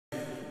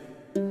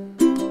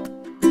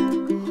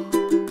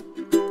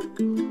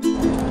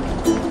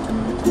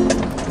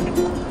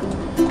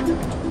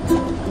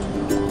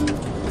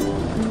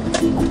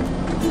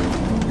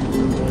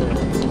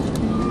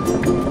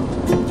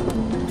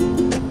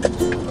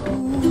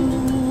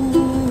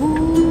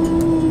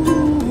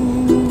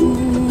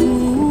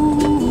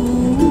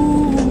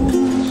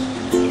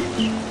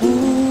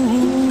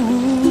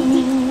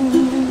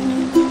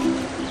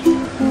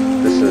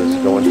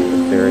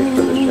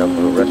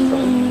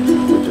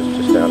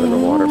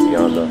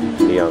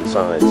neon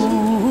signs.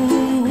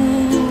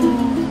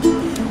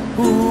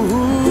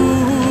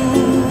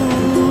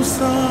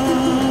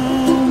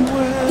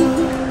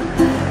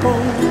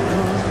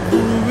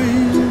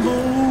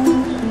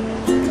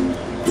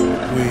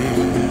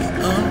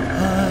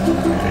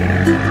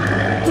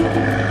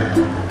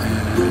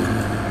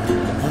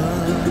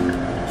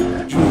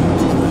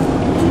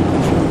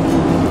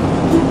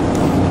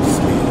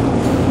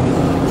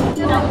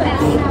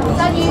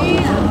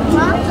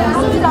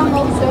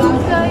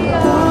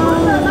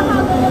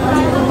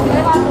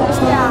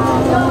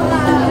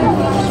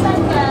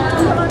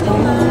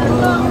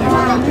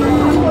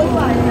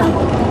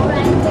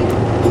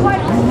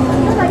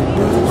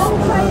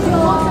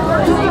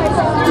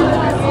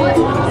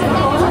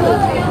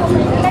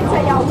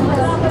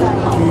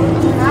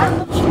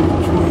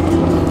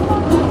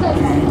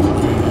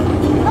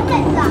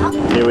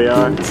 Here we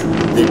are,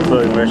 big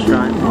floating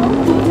restaurant.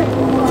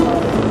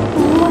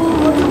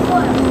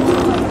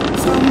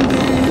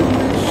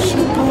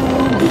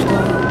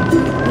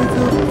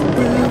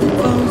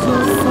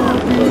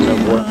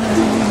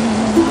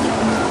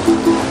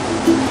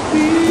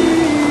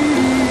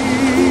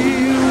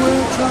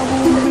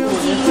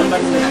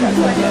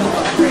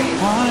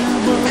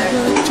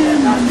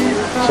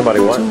 Somebody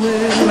what?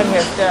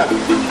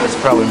 It's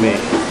probably me.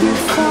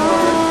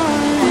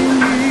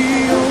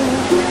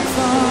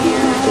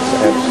 It's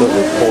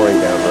absolutely pouring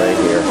down right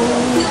here.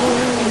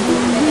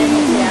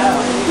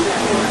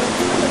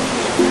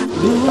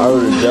 I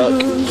ordered a duck,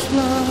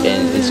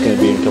 and it's going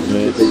to be in a couple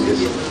minutes.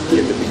 Just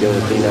get it together,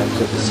 clean up.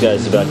 This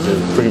guy's about to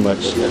pretty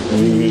much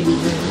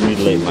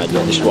mutilate my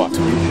duck. Just watch.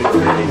 You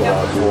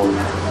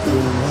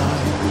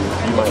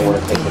might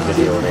want to take a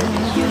video on it.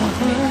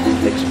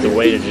 The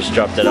waiter just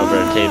dropped that over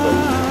on the table.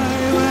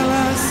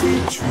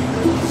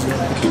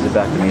 He's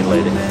about to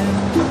mutilate it.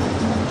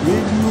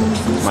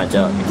 My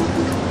duck.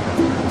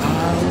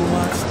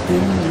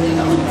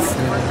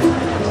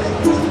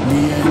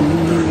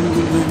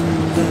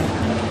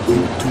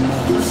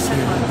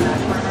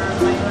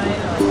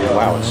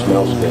 Wow, it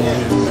smells good.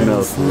 It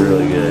smells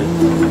really good.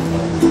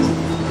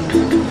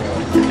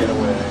 Get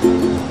away.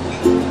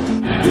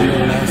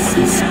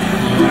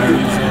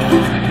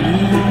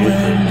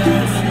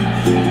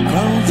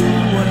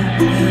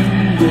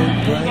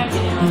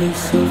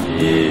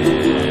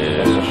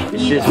 Yeah.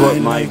 This is what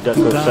my duck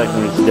looks like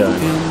when it's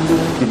done.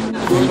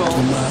 When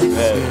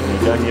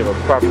you're done, you have a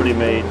properly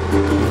made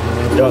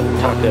duck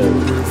taco.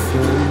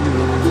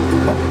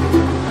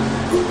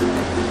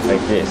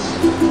 Like this.